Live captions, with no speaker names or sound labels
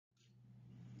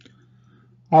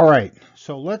All right,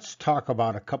 so let's talk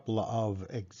about a couple of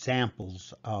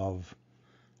examples of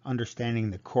understanding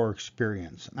the core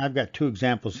experience. And I've got two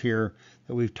examples here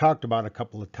that we've talked about a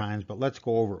couple of times, but let's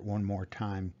go over it one more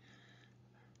time.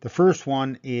 The first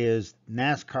one is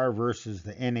NASCAR versus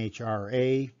the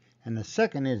NHRA, and the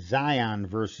second is Zion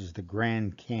versus the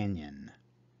Grand Canyon.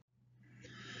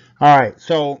 All right,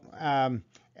 so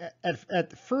at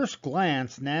the first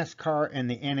glance, NASCAR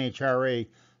and the NHRA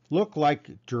look like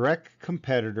direct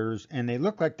competitors, and they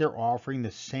look like they're offering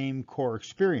the same core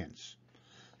experience.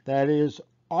 That is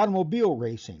automobile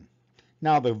racing.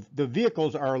 Now, the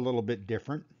vehicles are a little bit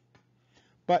different,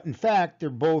 but in fact, they're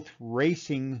both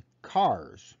racing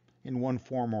cars in one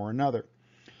form or another.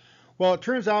 Well, it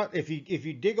turns out if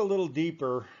you dig a little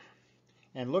deeper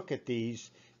and look at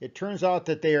these, it turns out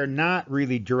that they are not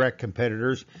really direct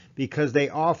competitors because they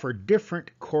offer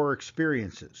different core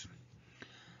experiences.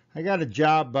 I got a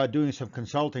job doing some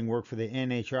consulting work for the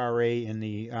NHRA in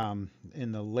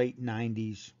the late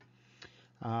 90s,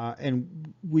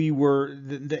 and the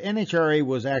NHRA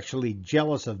was actually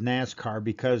jealous of NASCAR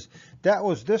because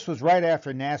this was right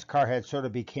after NASCAR had sort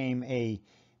of became a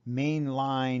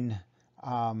mainline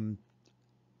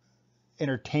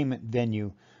entertainment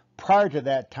venue. Prior to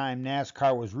that time,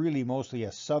 NASCAR was really mostly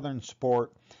a southern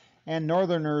sport, and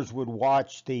northerners would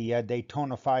watch the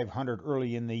Daytona 500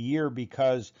 early in the year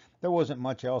because there wasn't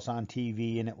much else on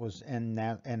TV, and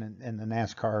the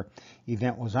NASCAR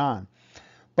event was on.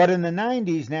 But in the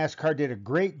 90s, NASCAR did a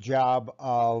great job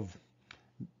of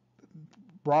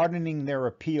broadening their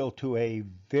appeal to a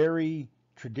very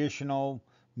traditional,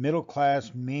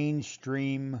 middle-class,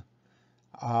 mainstream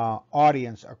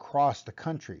audience across the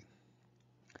country.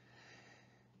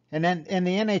 And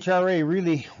the NHRA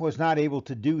really was not able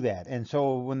to do that. And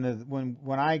so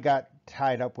when I got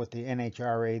tied up with the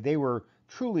NHRA, they were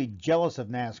truly jealous of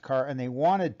NASCAR, and they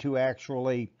wanted to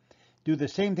actually do the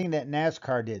same thing that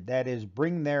NASCAR did. That is,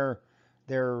 bring their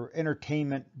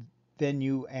entertainment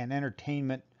venue and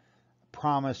entertainment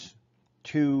promise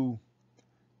to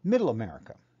Middle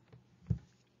America.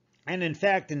 And in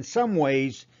fact, in some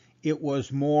ways, it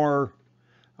was more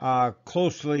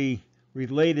closely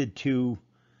related to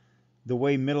the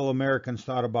way Middle Americans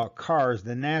thought about cars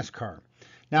than NASCAR.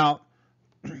 Now,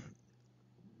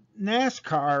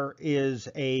 NASCAR is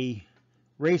a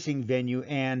racing venue,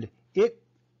 and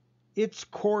its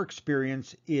core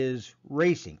experience is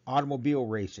racing, automobile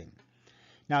racing.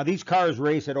 Now, these cars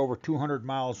race at over 200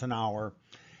 miles an hour,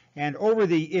 and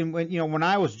when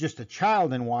I was just a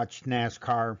child and watched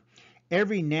NASCAR,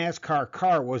 every NASCAR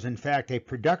car was in fact a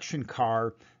production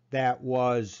car that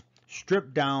was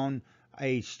stripped down.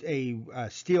 A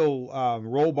steel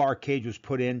roll bar cage was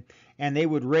put in, and they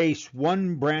would race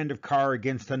one brand of car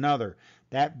against another.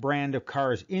 That brand of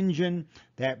car's engine,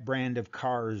 that brand of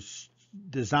car's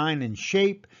design and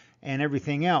shape, and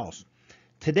everything else.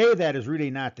 Today, that is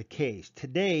really not the case.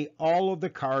 Today, all of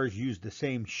the cars use the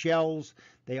same shells.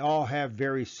 They all have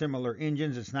very similar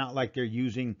engines. It's not like they're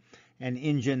using an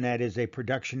engine that is a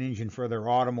production engine for their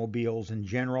automobiles in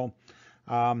general.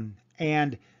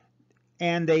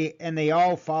 And they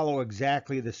all follow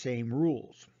exactly the same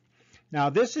rules. Now,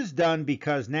 this is done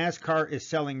because NASCAR is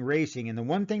selling racing, and the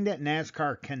one thing that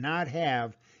NASCAR cannot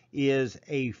have is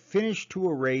a finish to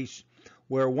a race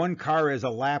where one car is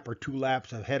a lap or 2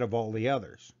 laps ahead of all the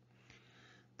others.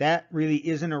 That really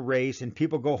isn't a race, and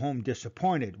people go home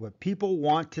disappointed. What people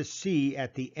want to see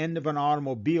at the end of an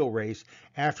automobile race,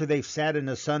 after they've sat in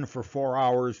the sun for 4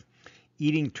 hours,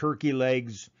 eating turkey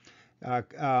legs,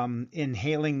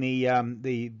 inhaling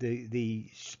the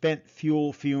spent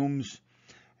fuel fumes,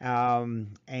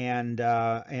 and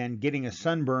getting a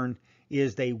sunburn,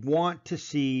 is they want to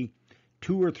see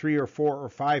 2 or 3 or 4 or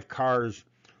 5 cars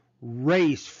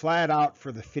race flat out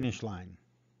for the finish line.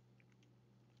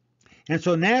 And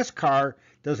so NASCAR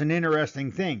does an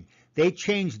interesting thing. They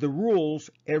change the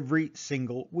rules every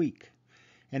single week,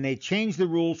 and they change the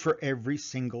rules for every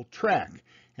single track.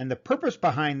 And the purpose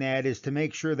behind that is to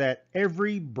make sure that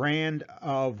every brand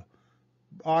of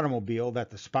automobile that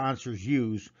the sponsors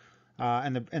use,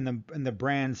 and the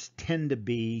brands tend to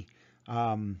be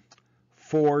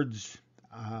Fords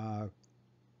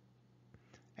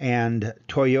and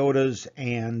Toyotas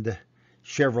and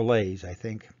Chevrolets, I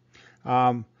think.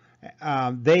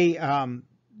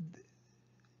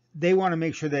 They want to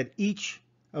make sure that each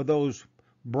of those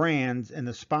brands and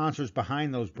the sponsors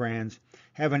behind those brands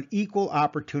have an equal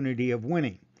opportunity of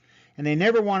winning. And they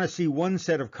never want to see one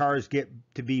set of cars get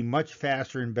to be much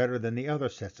faster and better than the other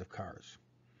sets of cars.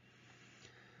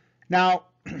 Now,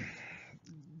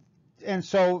 and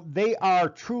so they are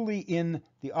truly in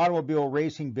the automobile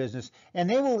racing business, and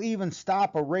they will even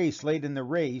stop a race late in the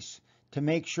race to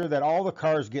make sure that all the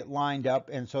cars get lined up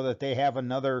and so that they have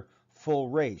another full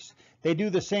race. They do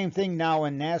the same thing now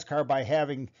in NASCAR by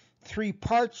having 3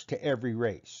 parts to every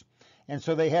race. And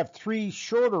so they have 3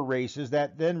 shorter races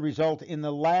that then result in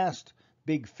the last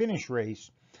big finish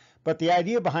race. But the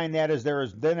idea behind that is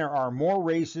there are more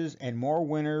races and more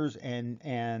winners, and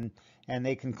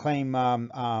they can claim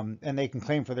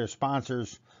for their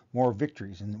sponsors more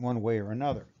victories in one way or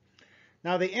another.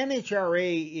 Now the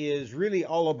NHRA is really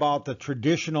all about the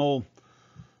traditional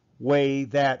way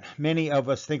that many of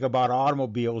us think about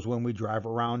automobiles when we drive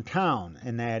around town,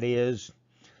 and that is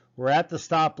we're at the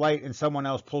stoplight and someone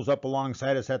else pulls up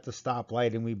alongside us at the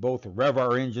stoplight, and we both rev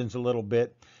our engines a little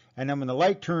bit, and then when the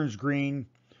light turns green,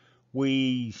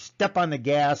 we step on the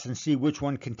gas and see which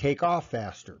one can take off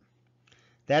faster.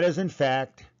 That is in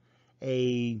fact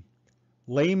a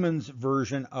layman's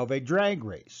version of a drag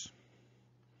race.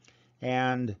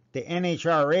 And the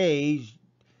NHRA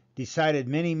decided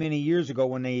many years ago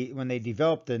when they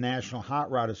developed the National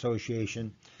Hot Rod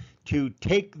Association to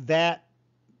take that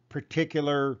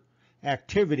particular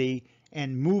activity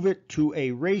and move it to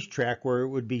a racetrack where it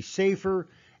would be safer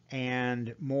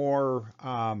and more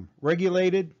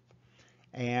regulated,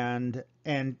 and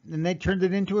they turned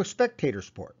it into a spectator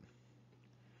sport.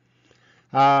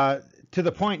 To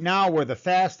the point now where the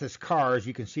fastest cars,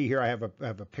 you can see here I have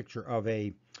a picture of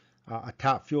a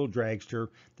top fuel dragster,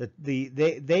 that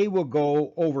they will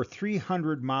go over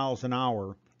 300 miles an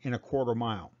hour in a quarter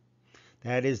mile.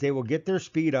 That is, they will get their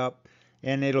speed up,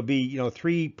 and it'll be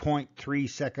 3.3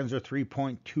 seconds or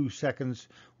 3.2 seconds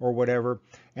or whatever,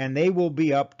 and they will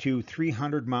be up to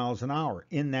 300 miles an hour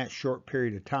in that short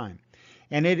period of time.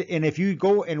 And if you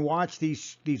go and watch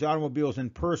these automobiles in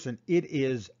person, it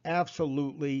is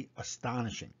absolutely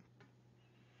astonishing.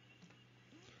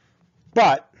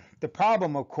 But the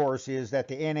problem, of course, is that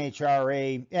the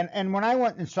NHRA, and when I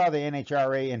went and saw the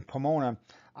NHRA in Pomona,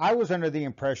 I was under the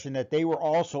impression that they were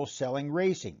also selling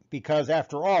racing, because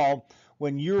after all,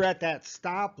 when you're at that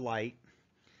stoplight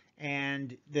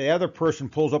and the other person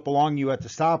pulls up along you at the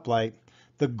stoplight,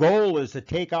 the goal is to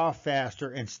take off faster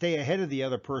and stay ahead of the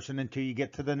other person until you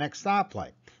get to the next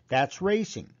stoplight. That's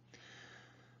racing.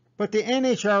 But the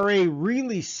NHRA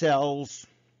really sells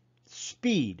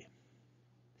speed,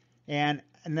 and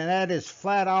that is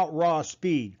flat out raw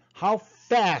speed. How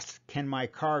fast can my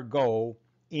car go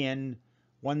in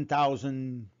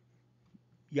 1,000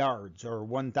 yards, or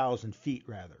 1,000 feet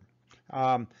rather?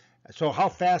 So how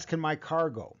fast can my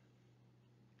car go?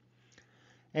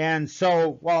 And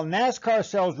so while NASCAR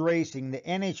sells racing, the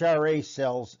NHRA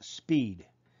sells speed.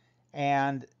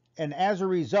 And as a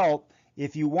result,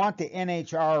 if you want the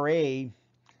NHRA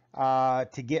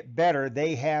to get better,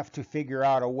 they have to figure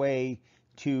out a way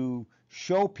to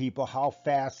show people how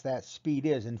fast that speed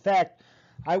is. In fact,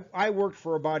 I worked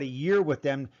for about a year with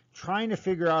them trying to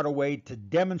figure out a way to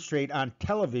demonstrate on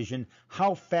television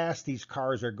how fast these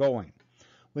cars are going.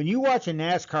 When you watch a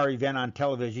NASCAR event on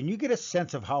television, you get a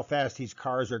sense of how fast these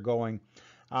cars are going.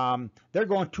 They're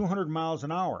going 200 miles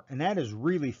an hour, and that is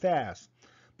really fast.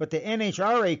 But the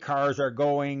NHRA cars are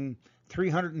going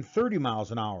 330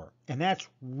 miles an hour, and that's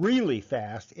really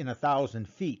fast in 1,000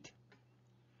 feet.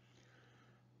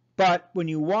 But when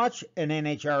you watch an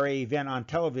NHRA event on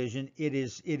television, it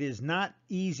is not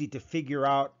easy to figure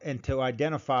out and to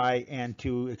identify and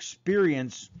to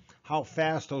experience how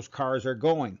fast those cars are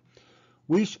going.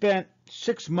 We spent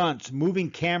 6 months moving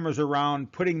cameras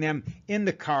around, putting them in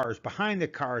the cars, behind the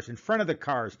cars, in front of the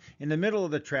cars, in the middle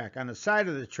of the track, on the side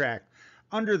of the track,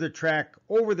 under the track,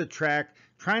 over the track,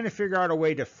 trying to figure out a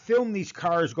way to film these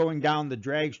cars going down the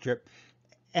drag strip,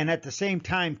 and at the same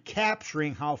time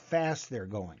capturing how fast they're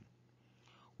going.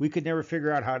 We could never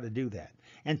figure out how to do that.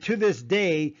 And to this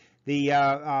day, the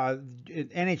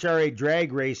NHRA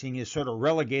drag racing is sort of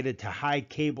relegated to high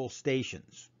cable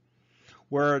stations,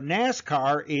 where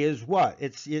NASCAR is what?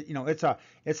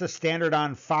 It's a standard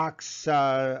on Fox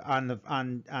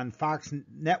on Fox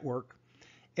network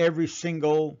every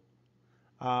single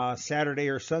Saturday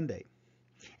or Sunday.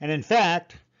 And in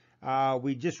fact,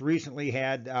 we just recently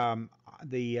had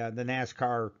the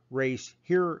NASCAR race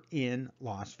here in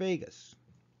Las Vegas.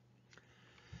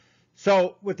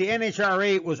 So with the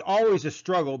NHRA, it was always a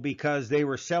struggle because they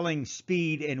were selling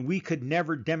speed and we could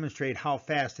never demonstrate how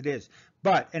fast it is.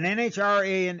 But an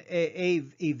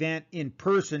NHRA event in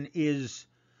person is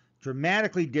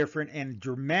dramatically different and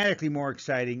dramatically more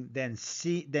exciting than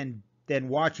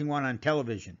watching one on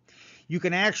television. You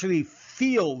can actually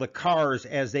feel the cars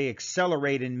as they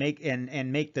accelerate and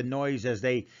make the noise as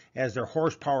their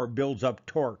horsepower builds up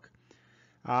torque.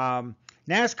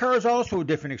 NASCAR is also a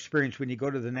different experience when you go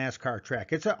to the NASCAR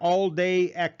track. It's an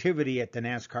all-day activity at the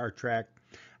NASCAR track.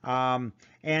 And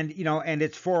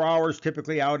it's 4 hours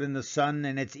typically out in the sun,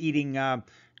 and it's eating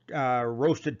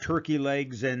roasted turkey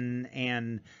legs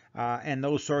and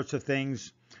those sorts of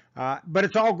things. But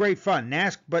it's all great fun.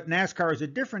 But NASCAR is a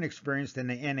different experience than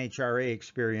the NHRA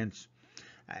experience.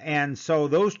 And so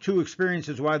those two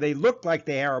experiences, while they look like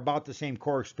they are about the same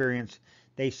core experience,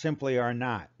 they simply are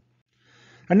not.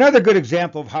 Another good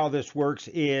example of how this works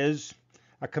is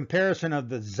a comparison of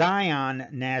the Zion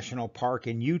National Park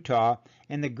in Utah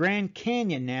and the Grand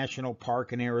Canyon National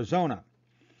Park in Arizona.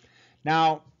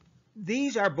 Now,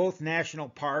 these are both national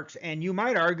parks, and you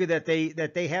might argue that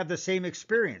they have the same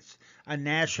experience, a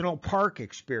national park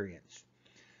experience.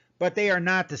 But they are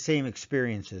not the same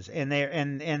experiences, and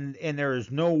there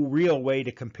is no real way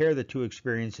to compare the two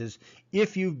experiences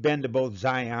if you've been to both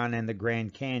Zion and the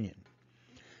Grand Canyon.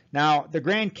 Now, the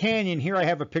Grand Canyon, here I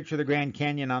have a picture of the Grand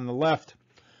Canyon on the left,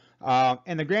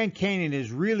 and the Grand Canyon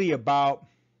is really about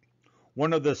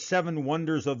one of the 7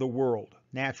 wonders of the world,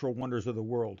 natural wonders of the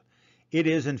world. It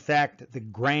is, in fact, the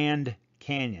Grand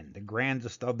Canyon, the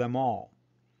grandest of them all.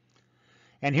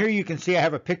 And here you can see I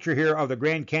have a picture here of the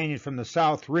Grand Canyon from the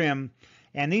south rim,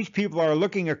 and these people are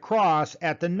looking across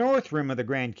at the north rim of the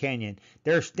Grand Canyon.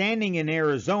 They're standing in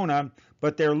Arizona,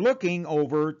 but they're looking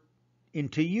over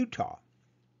into Utah.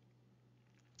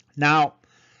 Now,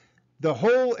 the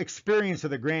whole experience of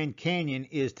the Grand Canyon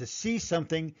is to see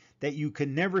something that you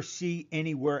can never see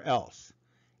anywhere else,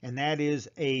 and that is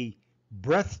a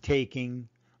breathtaking,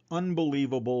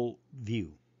 unbelievable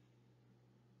view.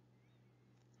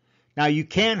 Now, you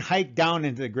can hike down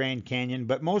into the Grand Canyon,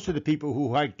 but most of the people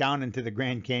who hike down into the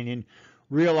Grand Canyon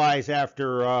realize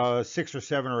after 600 or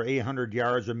 700 or 800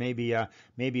 yards, or maybe a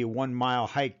 1 mile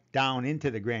hike down into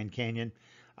the Grand Canyon,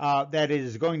 that it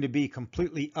is going to be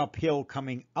completely uphill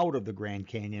coming out of the Grand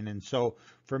Canyon. And so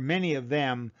for many of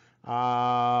them,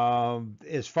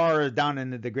 as far as down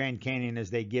into the Grand Canyon as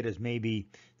they get is maybe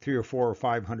 300 or 400 or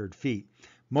 500 feet.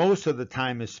 Most of the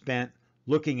time is spent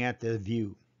looking at the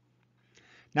view.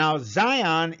 Now,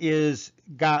 Zion is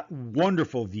got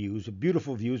wonderful views,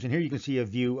 beautiful views, and here you can see a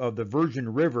view of the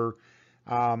Virgin River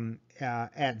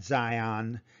at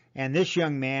Zion. And this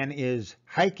young man is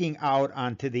hiking out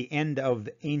onto the end of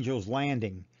the Angel's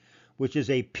Landing, which is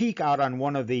a peak out on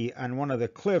one of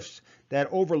the cliffs that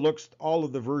overlooks all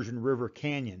of the Virgin River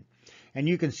Canyon. And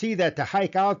you can see that to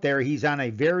hike out there, he's on a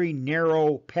very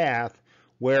narrow path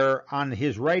where on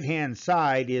his right-hand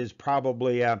side is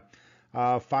probably a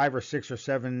 5 or 6 or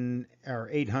 7 or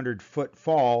 800 foot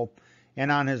fall, and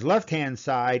on his left-hand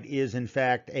side is in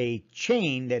fact a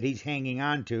chain that he's hanging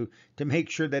on to make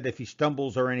sure that if he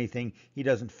stumbles or anything, he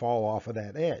doesn't fall off of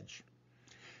that edge.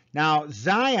 Now,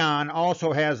 Zion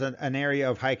also has an area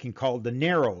of hiking called the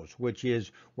Narrows, which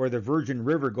is where the Virgin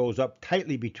River goes up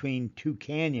tightly between 2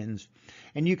 canyons,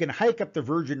 and you can hike up the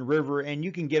Virgin River, and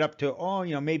you can get up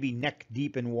to maybe neck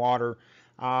deep in water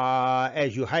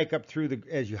as you hike up through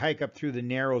the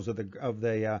narrows of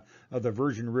the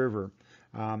Virgin River.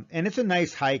 And it's a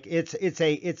nice hike. It's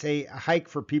a hike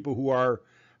for people who are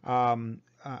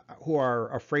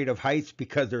afraid of heights,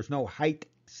 because there's no height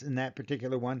in that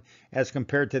particular one as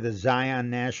compared to the Zion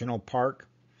National Park.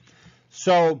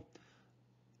 So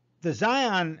the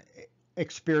Zion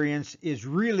experience is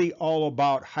really all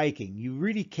about hiking. You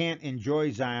really can't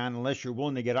enjoy Zion unless you're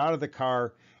willing to get out of the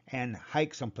car and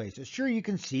hike some places. Sure, you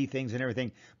can see things and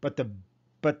everything, but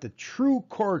the true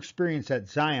core experience at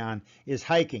Zion is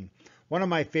hiking. One of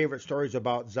my favorite stories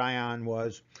about Zion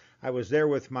was I was there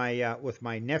with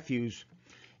my nephews,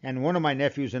 and one of my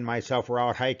nephews and myself were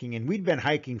out hiking, and we'd been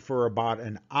hiking for about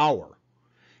an hour,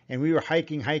 and we were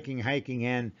hiking,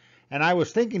 and I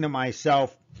was thinking to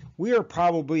myself, we are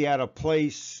probably at a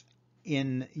place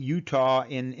in Utah,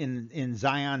 in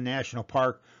Zion National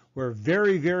Park, where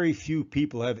very, very few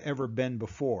people have ever been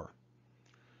before.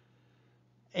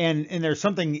 And there's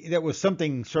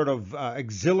something sort of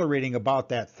exhilarating about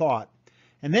that thought.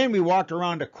 And then we walked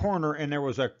around a corner, and there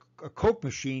was a Coke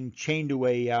machine chained to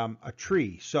a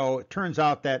tree. So it turns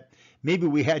out that maybe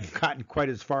we hadn't gotten quite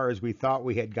as far as we thought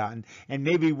we had gotten, and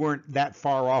maybe weren't that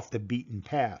far off the beaten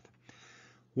path.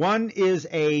 One is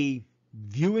a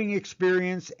viewing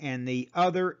experience, and the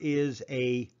other is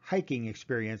a hiking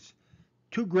experience.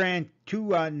 Two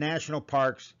national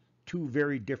parks, two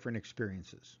very different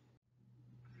experiences.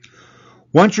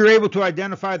 Once you're able to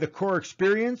identify the core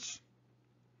experience,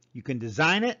 you can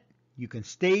design it, you can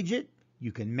stage it,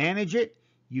 you can manage it,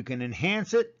 you can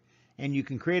enhance it, and you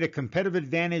can create a competitive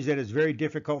advantage that is very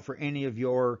difficult for any of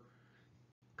your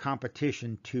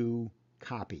competition to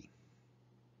copy.